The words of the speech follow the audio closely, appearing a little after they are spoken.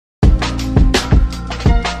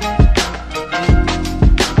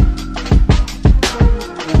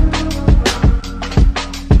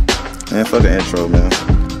Fuck the intro, man.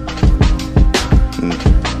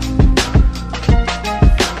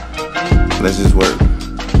 Let's just work.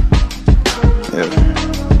 Yeah.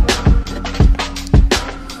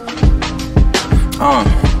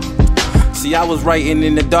 See, I was writing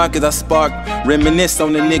in the dark as I sparked. Reminisce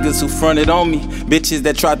on the niggas who fronted on me. Bitches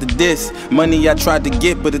that tried to diss. Money I tried to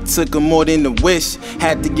get, but it took them more than a wish.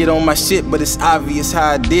 Had to get on my shit, but it's obvious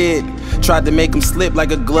how I did. Tried to make them slip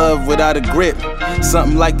like a glove without a grip.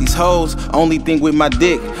 Something like these hoes, only thing with my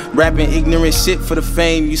dick. Rapping ignorant shit for the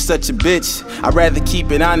fame, you such a bitch. I'd rather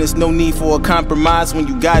keep it honest, no need for a compromise when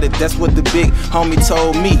you got it. That's what the big homie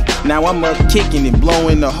told me. Now I'm up kicking it,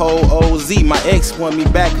 blowing the whole OZ. My ex want me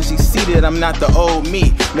back cause she see that I'm not the old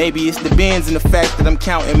me. Maybe it's the Benz and the fact that I'm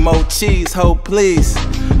counting more cheese, hope please.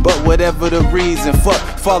 But whatever the reason, fuck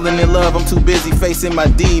falling in love, I'm too busy facing my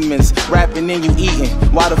demons. Rapping and you eating,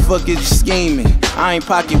 why the fuck is you scheming? I ain't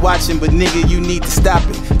pocket watching, but nigga you need to stop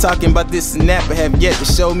it. Talking about this and that, but have yet to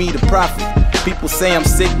show me the profit. People say I'm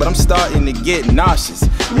sick, but I'm starting to get nauseous.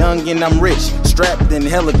 Young and I'm rich, strapped and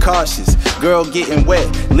hella cautious. Girl getting wet,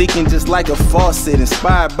 leaking just like a faucet.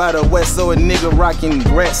 Inspired by the West, so a nigga rocking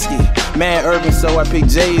Gretzky. Mad urban, so I pick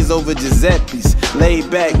J's over Giuseppe's.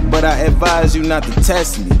 Laid back, but I advise you not to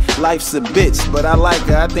test me. Life's a bitch, but I like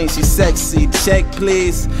her, I think she's sexy. Check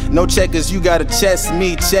please, no checkers, you gotta chest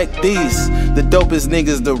me. Check these, the dopest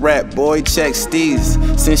niggas the rap, boy, check Steve's.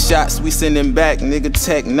 Send shots, we sending back, nigga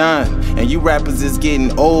Tech 9. And you rappers is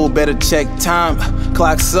getting old, better check time.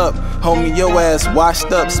 Clock's up, homie, your ass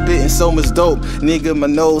washed up. Spitting so much dope, nigga, my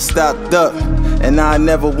nose stopped up. And I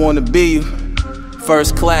never wanna be you.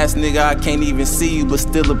 First class, nigga, I can't even see you, but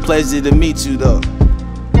still a pleasure to meet you, though.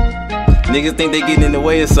 Niggas think they getting in the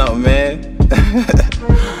way of something, man.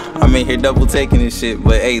 I'm in here double taking this shit,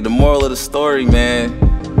 but hey, the moral of the story, man,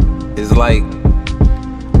 is like,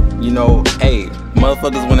 you know, hey,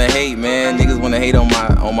 motherfuckers wanna hate, man. Niggas wanna hate on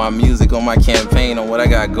my music, on my campaign, on what I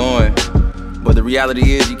got going. But the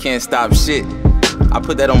reality is, you can't stop shit. I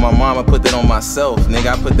put that on my mom, I put that on myself,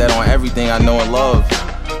 nigga. I put that on everything I know and love.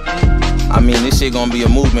 I mean, this shit gonna be a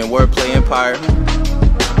movement, wordplay empire.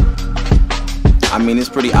 I mean, it's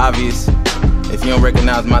pretty obvious. If you don't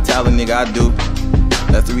recognize my talent, nigga, I do.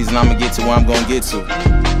 That's the reason I'ma get to where I'm gonna get to.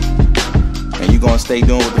 And you gonna stay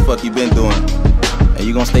doing what the fuck you been doing. And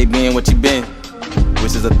you gonna stay being what you been,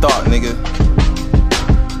 which is a thought, nigga.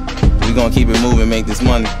 We gonna keep it moving, make this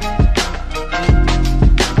money.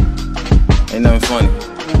 Ain't nothing funny.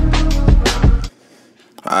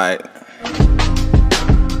 Alright.